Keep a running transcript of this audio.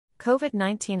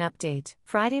COVID-19 update,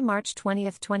 Friday, March 20,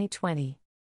 2020.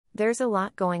 There's a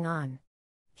lot going on.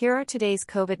 Here are today's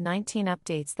COVID-19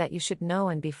 updates that you should know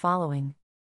and be following.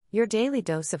 Your daily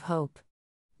dose of hope.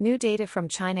 New data from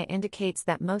China indicates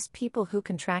that most people who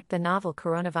contract the novel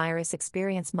coronavirus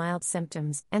experience mild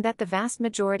symptoms and that the vast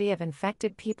majority of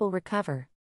infected people recover.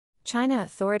 China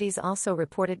authorities also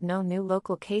reported no new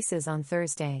local cases on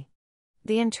Thursday.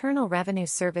 The Internal Revenue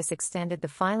Service extended the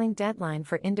filing deadline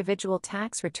for individual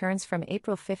tax returns from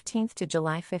April 15 to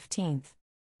July 15.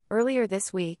 Earlier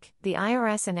this week, the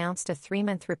IRS announced a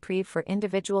 3-month reprieve for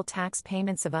individual tax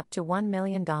payments of up to $1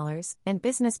 million and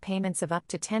business payments of up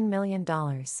to $10 million.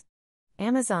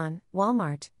 Amazon,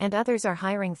 Walmart, and others are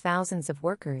hiring thousands of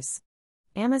workers.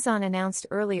 Amazon announced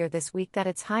earlier this week that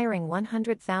it's hiring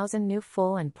 100,000 new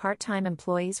full and part-time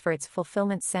employees for its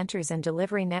fulfillment centers and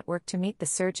delivery network to meet the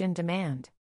surge in demand.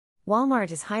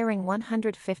 Walmart is hiring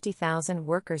 150,000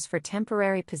 workers for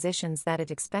temporary positions that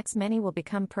it expects many will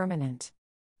become permanent.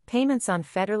 Payments on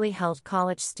federally held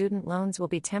college student loans will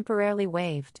be temporarily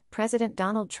waived, President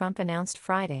Donald Trump announced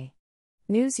Friday.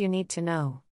 News you need to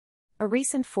know. A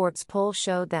recent Forbes poll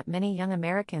showed that many young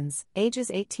Americans, ages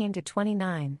 18 to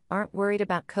 29, aren't worried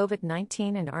about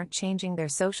COVID-19 and aren't changing their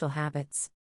social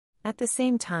habits. At the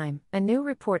same time, a new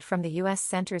report from the U.S.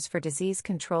 Centers for Disease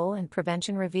Control and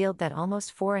Prevention revealed that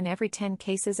almost 4 in every 10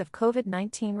 cases of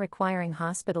COVID-19 requiring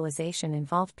hospitalization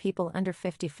involved people under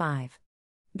 55.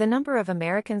 The number of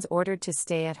Americans ordered to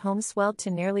stay at home swelled to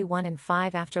nearly 1 in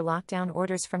 5 after lockdown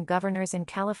orders from governors in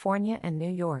California and New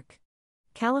York.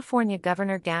 California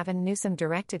Governor Gavin Newsom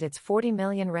directed its 40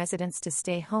 million residents to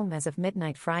stay home as of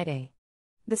midnight Friday.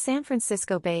 The San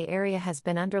Francisco Bay Area has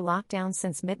been under lockdown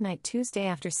since midnight Tuesday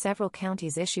after several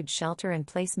counties issued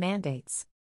shelter-in-place mandates.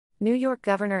 New York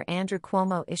Governor Andrew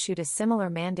Cuomo issued a similar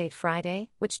mandate Friday,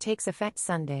 which takes effect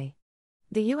Sunday.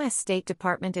 The U.S. State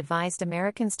Department advised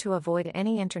Americans to avoid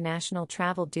any international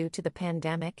travel due to the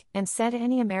pandemic, and said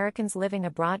any Americans living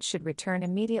abroad should return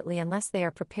immediately unless they are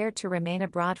prepared to remain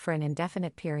abroad for an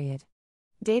indefinite period.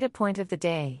 Data point of the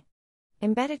day.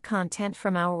 Embedded content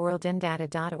from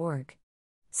ourworldindata.org.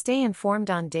 Stay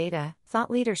informed on data, thought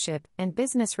leadership, and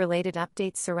business-related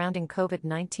updates surrounding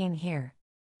COVID-19 here.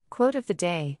 Quote of the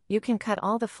day, "You can cut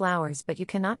all the flowers but you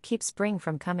cannot keep spring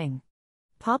from coming."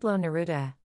 Pablo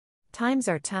Neruda. Times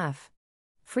are tough.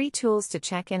 Free tools to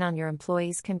check in on your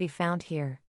employees can be found here.